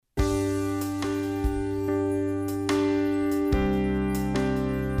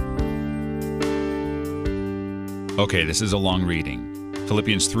Okay, this is a long reading.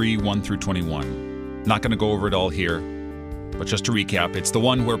 Philippians 3, 1 through 21. Not going to go over it all here, but just to recap, it's the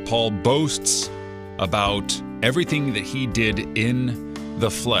one where Paul boasts about everything that he did in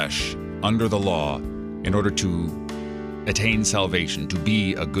the flesh under the law in order to attain salvation, to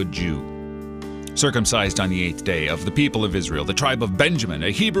be a good Jew. Circumcised on the 8th day, of the people of Israel, the tribe of Benjamin,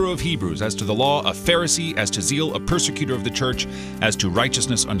 a Hebrew of Hebrews, as to the law, a Pharisee, as to zeal, a persecutor of the church, as to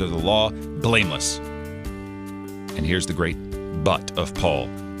righteousness under the law, blameless. And here's the great but of Paul.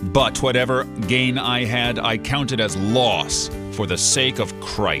 But whatever gain I had, I counted as loss for the sake of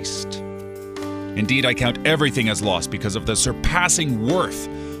Christ. Indeed, I count everything as loss because of the surpassing worth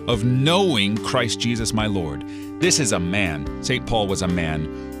of knowing Christ Jesus my Lord. This is a man, St. Paul was a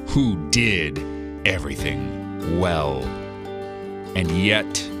man who did everything well. And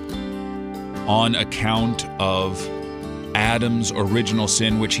yet, on account of Adam's original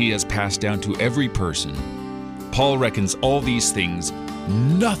sin, which he has passed down to every person, Paul reckons all these things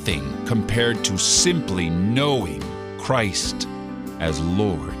nothing compared to simply knowing Christ as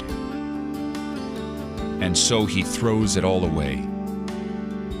Lord. And so he throws it all away,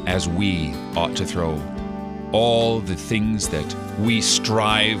 as we ought to throw all the things that we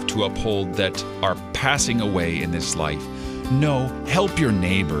strive to uphold that are passing away in this life. No, help your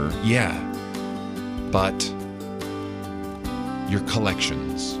neighbor, yeah, but your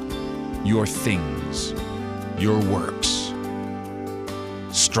collections, your things, your works.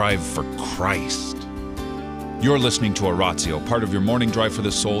 Strive for Christ. You're listening to Oratio, part of your morning drive for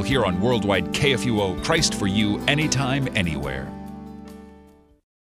the soul here on Worldwide KFUO, Christ for you, anytime, anywhere.